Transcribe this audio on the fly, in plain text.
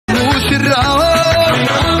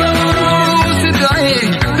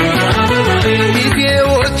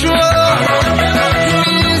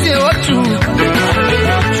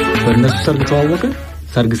ሰርግ ተዋወቀ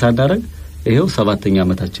ሰርግ ሳዳረግ ይሄው 7ኛ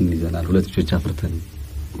ዓመታችንን ይዘናል ሁለት ልጆች አፍርተን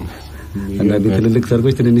እና በትልልቅ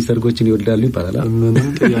ሰርጎች ትንንሽ ሰርጎችን ይወልዳሉ ይባላል ምንም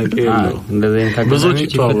ጥያቄ የለው እንደዚህ አይነት ብዙዎች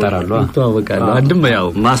ይፈጠራሉ ተዋወቃሉ አንድም ያው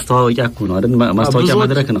ማስተዋወቂያ እኮ ነው አይደል ማስተዋወቂያ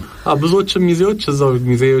መድረክ ነው ብዙዎች ሚዜዎች እዛው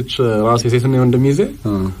ሚዜዎች ራስ የሴትና የወንድ ሚዜ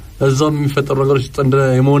እዛው የሚፈጠሩ ነገሮች እንደ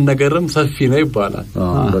የመሆን ነገርም ሰፊ ነው ይባላል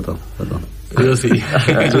በጣም እሺ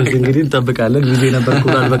እንግዲህ እንጠብቃለን ሚዜ ነበርኩ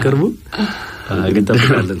በቅርቡ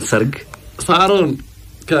እንጠብቃለን ሰርግ ሳሮን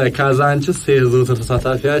ከካዛንችስ የዘውትር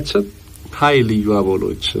ተሳታፊያችን ኃይልዩ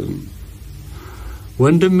አቦሎች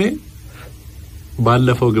ወንድሜ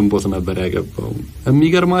ባለፈው ግንቦት ነበር ያገባው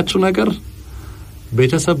የሚገርማችሁ ነገር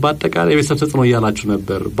ቤተሰብ በአጠቃላይ ቤተሰብ ተጽኖ ያላችሁ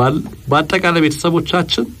ነበር በአጠቃላይ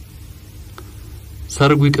ቤተሰቦቻችን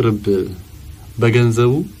ሰርጉ ይቅርብ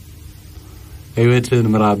በገንዘቡ ህይወትን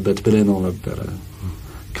ምራበት ብለህ ነው ነበር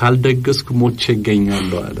ካልደገስኩ ሞቼ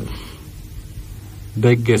ይገኛለሁ አለ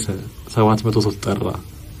ደገሰ 700 ሶስት ጠራ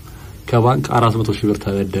ከባንክ 400 ሺህ ብር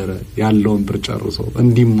ተበደረ ያለውን ብር ጨርሶ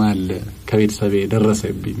እንዲማለ ከቤተሰቤ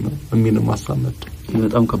ደረሰብኝ ነው የሚልም ማሳመጥ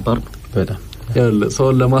በጣም ከባድ ነው በጣም ሰው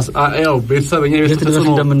ያው ቤተሰብኛ ቤተሰብ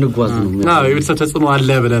እንደምንጓዝ ነው ቤተሰብ ተጽኖ አለ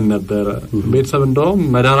ብለን ነበር ቤተሰብ እንደውም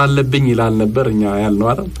መዳር አለብኝ ይላል ነበር እኛ ያልነው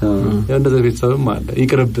አይደል እንደዚህ ቤተሰብም አለ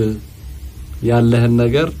ይቅርብ ያለህን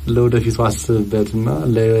ነገር ለወደፊቱ አስብበትና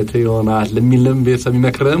ለህይወት ይሆናል ለሚልም ቤተሰብ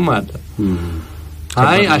ይመክርህም አለ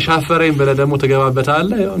አይ አሻፈረኝ ብለህ ደግሞ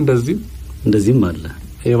ትገባበታለህ ያው እንደዚህም አለ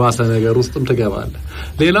የባሰ ነገር ውስጥም ትገባለህ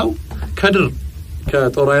ሌላው ከድር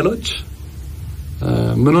ከጦር ኃይሎች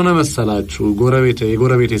ምን ሆነ መሰላችሁ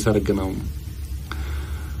የጎረቤቴ ሰርግ ነው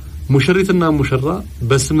ሙሽሪትና ሙሽራ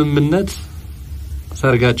በስምምነት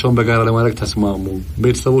ሰርጋቸውን በጋራ ለማድረግ ተስማሙ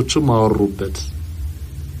ቤተሰቦቹም አወሩበት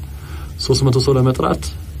 300 ሰው ለመጥራት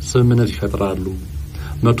ስምምነት ይፈጥራሉ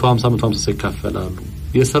 150 ይካፈላሉ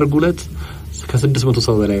የሰርጉ ዕለት ከ600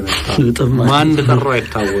 ሰው በላይ መጣ ማን እንደጠራው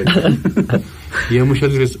አይታወቅም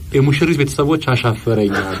የሙሽሪት ቤተሰቦች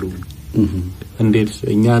አሻፈረኛሉ እንዴት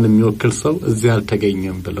እኛን የሚወክል ሰው እዚህ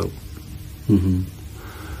አልተገኘም ብለው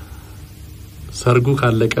ሰርጉ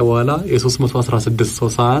ካለቀ በኋላ የ316 ሰው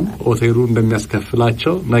ሳን ሆቴሉ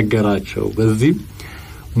እንደሚያስከፍላቸው ነገራቸው በዚህ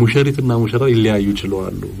ሙሽሪትና ሙሽራ ይለያዩ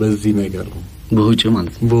ይችላሉ በዚህ ነገር ነው በውጪ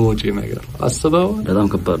ማለት ነው በውጪ ነገር አስበው በጣም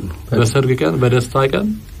ከባድ ነው በሰርግ ቀን በደስታ ቀን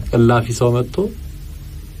እላፊ ሰው መጥቶ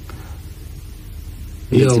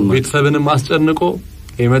ያው ቤተሰብንም አስጨንቆ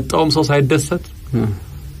የመጣውም ሰው ሳይደሰት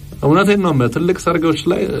እውነቴን ነው ትልቅ ሰርጎች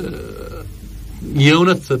ላይ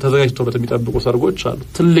የእውነት ተዘጋጅተው የሚጠብቁ ሰርጎች አሉ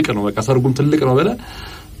ትልቅ ነው በቃ ሰርጉም ትልቅ ነው በለ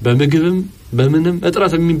በምግብም በምንም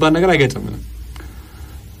እጥረት የሚባል ነገር አይገጥምም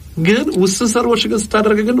ግን ውስን ሰርጎች ግን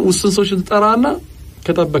ስታደርግ ግን ውስን ሰዎች ተጠራና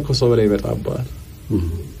ከጠበቀው ሰው በላይ ይመጣባል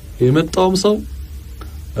የመጣውም ሰው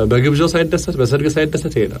በግብዣው ሳይደሰት በሰርግ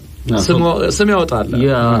ሳይደሰት ይሄዳል ስም ያወጣል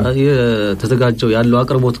የተዘጋጀው ያለው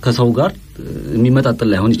አቅርቦት ከሰው ጋር የሚመጣጥል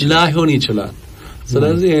ላይሆን ይችላል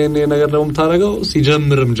ስለዚህ ይሄን ነገር ደግሞ ታረጋው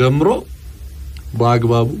ሲጀምርም ጀምሮ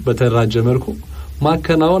በአግባቡ በተራጀ መልኩ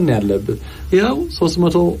ማከናወን ያለበት ያው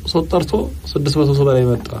 300 ሰው ጠርቶ 600 ሰው በላይ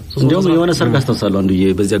መጣ እንደውም የሆነ ሰርግ አስተውሳለሁ አንዱ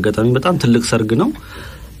በዚህ አጋጣሚ በጣም ትልቅ ሰርግ ነው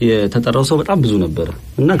የተጠራው ሰው በጣም ብዙ ነበር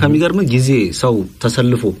እና ከሚገርም ጊዜ ሰው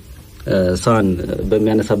ተሰልፎ ሳን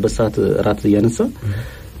በሚያነሳበት ሰዓት ራት ያነሳ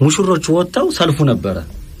ሙሽሮቹ ወጣው ሰልፉ ነበር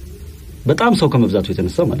በጣም ሰው ከመብዛቱ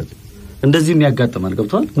የተነሳ ማለት ነው እንደዚህ የሚያጋጥማል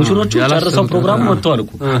ገብቷል ሙሽሮቹ ጨርሰው ፕሮግራም ወጣው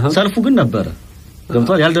አልኩ ሰልፉ ግን ነበር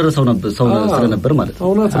ገብቷል ያልደረሰው ነበር ሰው ስለነበር ማለት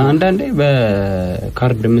ነው አንዳንዴ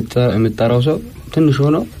በካርድ የምትጠራው ሰው ትንሽ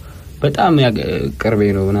ሆኖ በጣም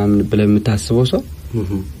ቅርቤ ነው ምናምን ብለ የምታስበው ሰው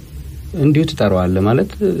እንዴት ትጠራዋለህ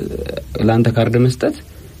ማለት ላንተ ካርድ መስጠት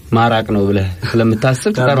ማራቅ ነው ብለ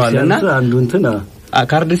ስለምታስብ ትጠራዋለህና አንዱ እንትና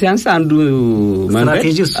ካርድ ሲያንስ አንዱ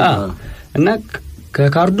መንገድ እና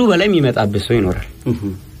ከካርዱ በላይ የሚመጣበት ሰው ይኖራል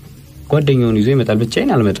ጓደኛውን ይዞ ይመጣል ብቻዬን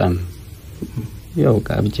አልመጣም ያው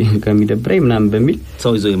ካብጂ ከሚደብረኝ ምናምን በሚል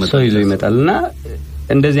ሰው ይዞ ይመጣልና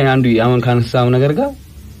እንደዚህ አንዱ አሁን ካንሳው ነገር ጋር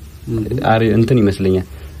እንትን ይመስለኛል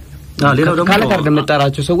ሌላው ደግሞ ካለ ካርድ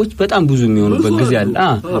መጣራቸው ሰዎች በጣም ብዙ የሚሆኑበት ጊዜ አለ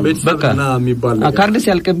በቃ ካርድ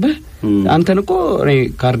ሲያልቅብህ አንተን እኮ እኔ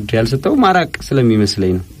ካርድ ያልሰጠው ማራቅ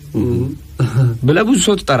ስለሚመስለኝ ነው በለብዙ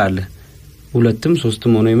ሰው ተጠራለህ ሁለቱም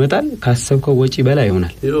ሶስቱም ሆኖ ይመጣል ካሰብከው ወጪ በላይ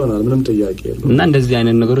ይሆናል ምንም ጥያቄ የለም እና እንደዚህ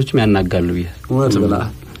አይነት ነገሮችም ያናጋሉ ወጥ ብላ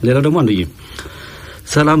ሌላው ደግሞ አንዱዬ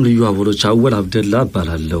ሰላም ልዩ አቦሎች አወል አብደላ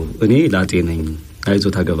ባላለው እኔ ላጤ ነኝ አይዞ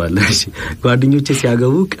ታገባለሽ ጓደኞቼ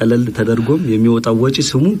ሲያገቡ ቀለል ተደርጎም የሚወጣው ወጪ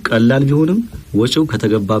ስሙ ቀላል ቢሆንም ወጪው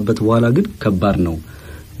ከተገባበት በኋላ ግን ከባድ ነው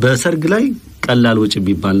በሰርግ ላይ ቀላል ወጪ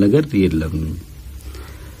ቢባል ነገር የለም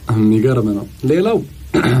የሚገርም ነው ሌላው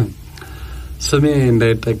ስሜ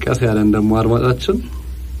እንዳይጠቀስ ያለን ደግሞ አድማጫችን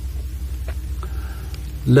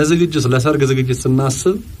ለዝግጅት ለሰርግ ዝግጅት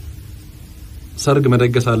ስናስብ ሰርግ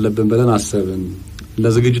መደገስ አለብን ብለን አሰብን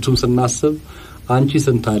ለዝግጅቱም ስናስብ አንቺ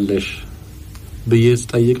ስንታለሽ በየስ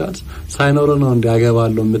ጠይቃት ሳይኖር ነው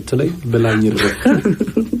እንዲያገባለው የምትለኝ ብላኝ ይረፍ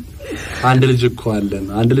አንድ ልጅ እኮ አለን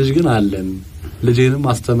አንድ ልጅ ግን አለን ልጄንም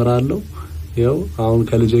አስተምራለሁ ያው አሁን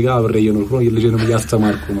ከልጄ ጋር አብሬ እየኖርኩ ነው ልጄንም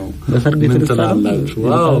እያስተማርኩ ነው በሰርግ ትላላችሁ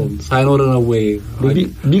አዎ ሳይኖር ነው ወይ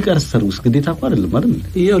ቢቀርስ ሰርጉስ ግዴታ እኮ አይደለም አይደል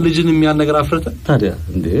ይሄው ልጅን የሚያን ነገር አፍረተ ታዲያ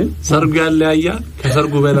እንዴ ሰርጉ ያለ ያያ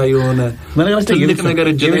ከሰርጉ በላይ የሆነ ትልቅ ነገር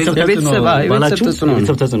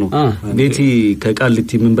ቤተሰብ ተጽዕኖ ቤቲ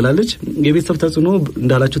ከቃልቲ ምን ብላለች የቤተሰብ ተጽዕኖ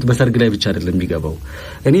እንዳላችሁት በሰርግ ላይ ብቻ አይደለም የሚገባው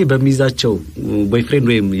እኔ በሚዛቸው ቦይፍሬንድ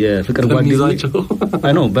ወይም የፍቅር ጓደኞች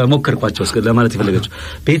አይ ነው በሞከርኳቸው ለማለት ይፈልጋችሁ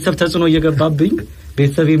ቤተሰብ ተጽዕኖ እየገባብኝ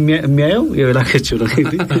ቤተሰብ የሚያየው የላከችው ነው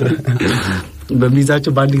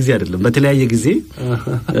በሚዛቸው ባንድ ጊዜ አይደለም በተለያየ ጊዜ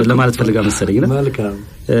ለማለት ፈልጋ መሰለኝና መልካም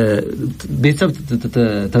ቤተሰብ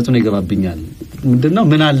ተጽዕኖ ይገባብኛል ምንድነው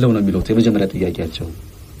ምን አለው ነው የሚለው የመጀመሪያ ጥያቄያቸው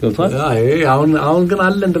ገብቷል አሁን ግን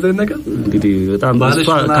አለ እንደዚህ ነገር እንግዲህ በጣም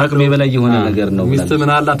ከአቅሜ በላይ የሆነ ነገር ነው ሚስት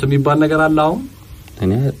ምን አላት የሚባል ነገር አለ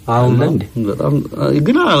አሁን በጣም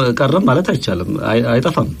ግን ቀረም ማለት አይቻልም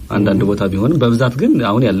አይጠፋም አንዳንድ ቦታ ቢሆንም በብዛት ግን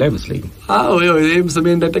አሁን ያለ አይመስለኝም ይሄም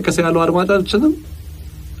ስሜን እንደተጠቀሰ ያለው አድማጫችንም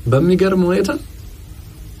በሚገርም ሁኔታ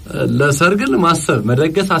ለሰርግል ማሰብ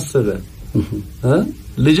መደገስ አሰበ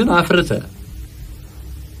ልጅን አፍርተ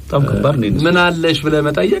በጣም ከባድ ነው ምን አለሽ ብለ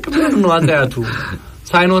መጠየቅ ምን ነው አታያቱ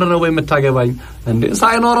ሳይኖር ነው ወይ መታገባኝ እንዴ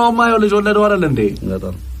ሳይኖርማ ይኸው ልጅ ወለደው አይደል እንዴ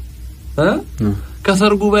በጣም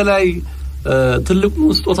ከሰርጉ በላይ ትልቁ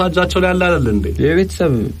ስጦታጃቸው ላይ ያለ አይደል እንዴ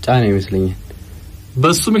የቤተሰብ ጫና ይመስለኛል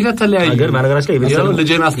በሱ ምክንያት ተለያየ ሀገር ማነገራችን ላይ የቤተሰብ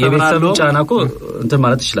ልጅን አስተምራለሁ የቤተሰብ ጫና እኮ እንትን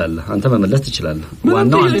ማለት ይችላል አንተ መመለስ ትችላለህ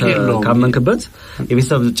ዋናው አንተ ካመንክበት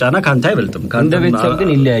የቤተሰብ ጫና ካንተ አይበልጥም ካንተ ቤተሰብ ግን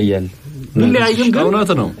ይለያያል ይለያይም ግን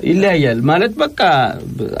እውነት ነው ይለያያል ማለት በቃ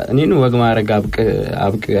እኔን ወግ ማረግ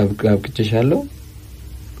አብቅቼሻለሁ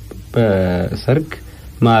በሰርግ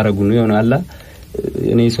ማረጉ ነው ይሆናል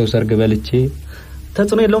እኔ ሰው ሰርግ በልቼ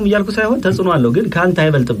ተጽዕኖ የለውም ይያልኩ ሳይሆን ተጽዕኖ አለው ግን ካንተ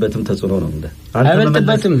አይበልጥበትም ተጽዕኖ ነው እንደ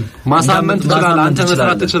አይበልጥበትም ማሳመን ትችላለህ አንተ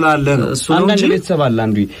መስራት ትችላለህ አንዳንድ ቤተሰብ አለ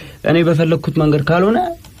አንዱ እኔ በፈለኩት መንገድ ካልሆነ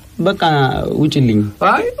በቃ ውጪልኝ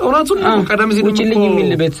አይ እውነቱን ነው ቀደም ሲል ውጪልኝ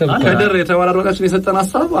የሚል ቤተሰብ ከደር የተዋራሮቻችን የሰጠን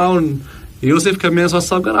ሐሳብ አሁን ዮሴፍ ከሚያነሳው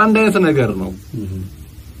ሐሳብ ጋር አንድ አይነት ነገር ነው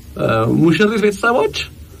ሙሽሪት ቤተሰቦች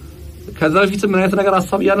ከዛ በፊት ምን አይነት ነገር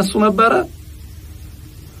ሐሳብ ያነሱ ነበር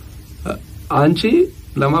አንቺ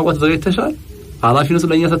ለማቋት ዘግይተሻል አላፊነቱ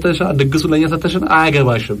ለኛ ሰተሻ ድግሱ ለኛ ሰተሻ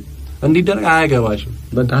አያገባሽም እንዲደረግ አያገባሽም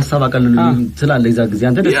በቃ ሐሳብ አቀልሉ ትላለህ ይዛ ጊዜ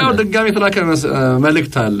አንተ ደስ ያው ድጋሚ ተላከ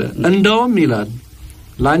መልእክት አለ እንደውም ይላል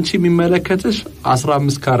ላንቺ የሚመለከትሽ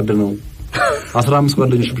 15 ካርድ ነው 15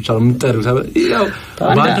 ጓደኞች ብቻ ነው የምትጠሪው ያው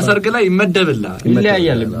ባንተ ሰርግ ላይ ይመደብልሃል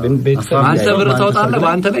ይለያያል ቤተሰብ አንተ ብር ታወጣለህ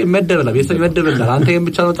ባንተ ላይ ይመደብልሃል ቤተሰብ ይመደብልሃል አንተ የም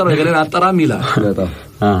ብቻ ነው ጠራው የገለን አጠራም ይላል በጣም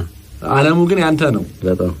ዓለሙ ግን ያንተ ነው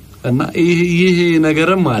በጣም እና ይሄ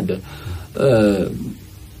ነገርም አለ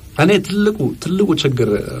እኔ ትልቁ ችግር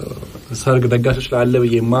ሰርግ ደጋሾች ላይ አለ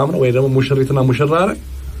ብዬ ማምነው ወይ ደግሞ ሙሽሪትና ሙሽራ ላይ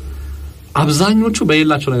አብዛኞቹ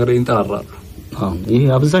በሌላቸው ነገር ይንጠራራሉ ይሄ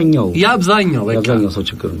አብዛኛው ሰው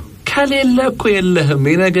ችግር ነው ከሌለ እኮ የለህም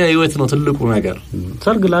የነገ ህይወት ነው ትልቁ ነገር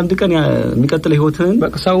ሰርግ ለአንድ ቀን የሚቀጥል ህይወትን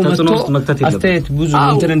በቃ ተጽዕኖ ውስጥ መክተት የለም አስተያየት ብዙ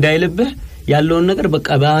እንትን እንዳይልብህ ያለውን ነገር በቃ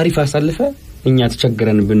በአሪፍ አሳልፈ እኛ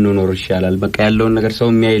ተቸግረን ብንኖር ይሻላል በቃ ያለውን ነገር ሰው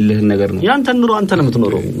የሚያይልህ ነገር ነው ያንተ ኑሮ አንተ ነው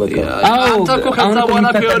የምትኖረው በቃ አንተ እኮ ከዛ በኋላ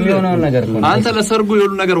አንተ ለሰርጉ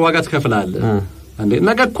የሁሉ ነገር ዋጋ ትከፍላለህ እንዴ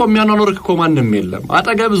ነገ እኮ የሚያኖርክ እኮ ማንንም የለም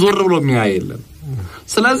አጠገብ ዞር ብሎ የሚያይ የለም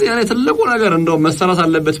ስለዚህ እኔ ትልቁ ነገር እንደው መሰራት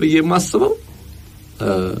አለበት ብዬ የማስበው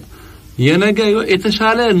የነገ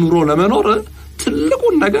የተሻለ ኑሮ ለመኖር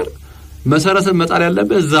ትልቁን ነገር መሰረትን መጣል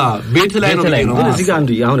ያለበት እዛ ቤት ላይ ነው ግን እዚህ ጋር አንዱ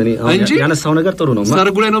አሁን እኔ ያነሳው ነገር ጥሩ ነው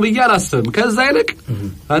ሰርጉ ላይ ነው ብዬ አላስብም ከዛ ይልቅ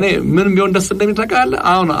እኔ ምን ቢሆን ደስ እንደሚታቃለ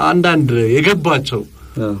አሁን አንዳንድ የገባቸው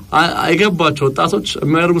ወጣቶች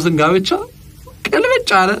የሚያደርጉትን ጋብቻ ቅልብጭ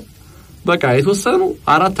አለ በቃ የተወሰኑ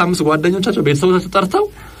 4-5 ጓደኞቻቸው ቤተሰቦቻቸው ጠርተው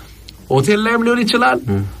ሆቴል ላይም ሊሆን ይችላል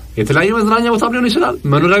የተለያየ መዝናኛ ቦታም ሊሆን ይችላል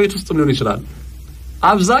መኖሪያ ቤት ውስጥም ሊሆን ይችላል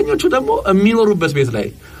አብዛኞቹ ደግሞ የሚኖሩበት ቤት ላይ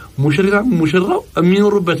ሙሽራው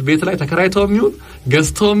የሚኖሩበት ቤት ላይ ተከራይተው የሚሆን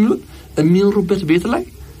ገዝተው የሚኖሩበት ቤት ላይ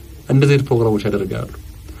እንደዚህ ፕሮግራሞች ያደርጋሉ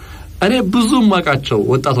እኔ ብዙ ማቃቸው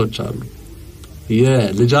ወጣቶች አሉ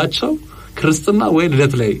የልጃቸው ክርስትና ወይ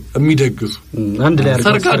ልደት ላይ የሚደግሱ አንድ ላይ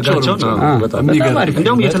ሰርጋቸው በጣም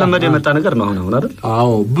እንደውም የተለመደ የመጣ ነገር ነው አሁን አይደል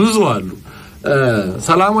አዎ ብዙ አሉ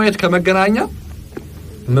ሰላማዊት ከመገናኛ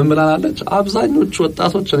ምን ብላለች አብዛኞቹ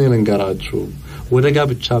ወጣቶች እኔ ልንገራችሁ ወደ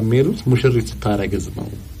ጋብቻ የሚሄዱት ሙሽሪት ታረግዝ ነው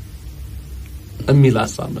የሚል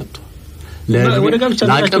ሐሳብ መጥቶ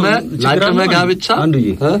ለአቅመ ጋብቻ አንዱዬ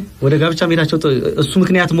ወደ ጋብቻ መሄዳቸው እሱ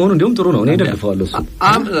ምክንያት መሆኑ እንደውም ጥሩ ነው። እኔ ደግፈዋለሁ። እሱ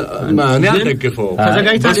እኔ አልደግፈው።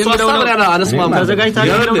 ተዘጋጅታ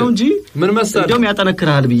ነው እንጂ ምን መሰለህ እንደውም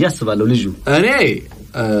ያጠነክራል ብዬ አስባለሁ። ልጁ እኔ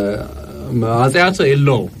አጽያት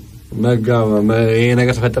የለው ይሄ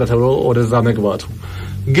ነገር ተፈጠረ ተብሎ ወደዛ መግባቱ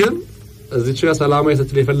ግን እዚች ጋር ሰላማዊ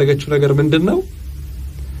ስትል የፈለገችው ነገር ምንድነው?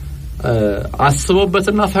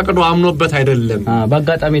 አስቦበትና ፈቅዶ አምኖበት አይደለም።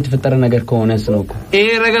 በአጋጣሚ የተፈጠረ ነገር ከሆነስ ነው እኮ ይሄ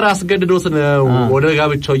ነገር አስገድዶት ነው ወደ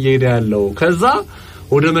ጋብቻው እየሄደ ያለው ከዛ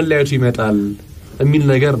ወደ መለያየቱ ይመጣል የሚል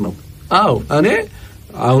ነገር ነው። አዎ እኔ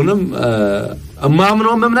አሁንም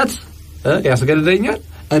እማምነው እምነት ያስገድደኛል።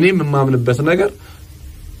 እኔም የማምንበት ነገር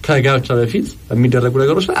ከጋብቻ በፊት የሚደረጉ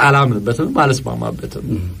ነገሮች ላይ አላምንበትም፣ አልስማማበትም።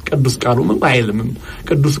 ቅዱስ ቃሉም አይልም፣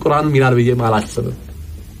 ቅዱስ ቁርአኑም ይላል ብዬ አላስብም።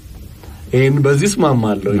 ይሄን በዚህ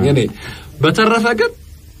ስማማለሁ እኔ። በተረፈ ግን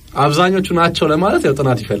አብዛኞቹ ናቸው ለማለት ያው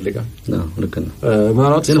ጥናት ይፈልጋል። ልክ ነው።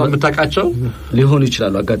 ማለት የምታውቃቸው ሊሆኑ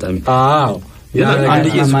ይችላሉ አጋጣሚ። አዎ አንድ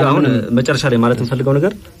ይስጋ አሁን መጨረሻ ላይ ማለት እንፈልገው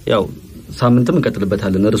ነገር ያው ሳምንትም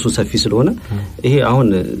እንቀጥልበታለን እርሱ ሰፊ ስለሆነ ይሄ አሁን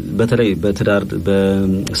በተለይ በትዳር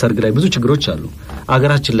በሰርግ ላይ ብዙ ችግሮች አሉ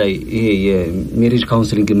አገራችን ላይ። ይሄ የሜሪጅ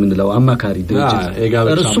ካውንስሊንግ የምንለው አማካሪ ድርጅት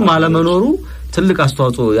እርሱ ማለመኖሩ ትልቅ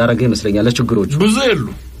አስተዋጽኦ ያደረገ ይመስለኛል ለችግሮቹ። ብዙ የሉ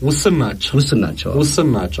ውስን ናቸው።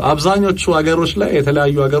 አብዛኞቹ ሀገሮች ላይ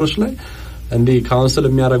የተለያዩ ሀገሮች ላይ እንዴ ካውንስል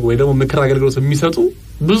የሚያደርጉ ወይ ደግሞ ምክር አገልግሎት የሚሰጡ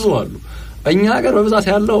ብዙ አሉ። እኛ ሀገር በብዛት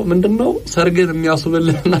ያለው ምንድነው ሰርግን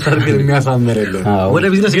የሚያስውብልና ሰርግን የሚያሳምርልን ወደ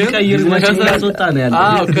ቢዝነስ ቀይር ማችን ያስወጣ ነው ያለው።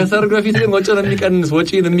 አዎ ከሰርግ በፊት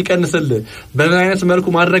ወጪን የሚቀንስልህ በምን አይነት መልኩ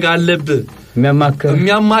ማድረግ አለብህ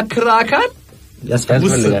የሚያማክር አካል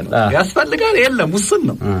ያስፈልጋል። የለም ውስን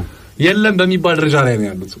ነው። የለም በሚባል ደረጃ ላይ ነው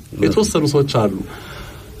ያሉት የተወሰኑ ሰዎች አሉ።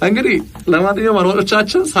 እንግዲህ ለማንኛውም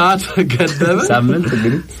አድማጮቻችን ሰዓት ገደበ።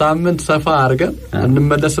 ሳምንት ሰፋ አድርገን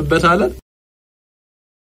እንመለስበታለን።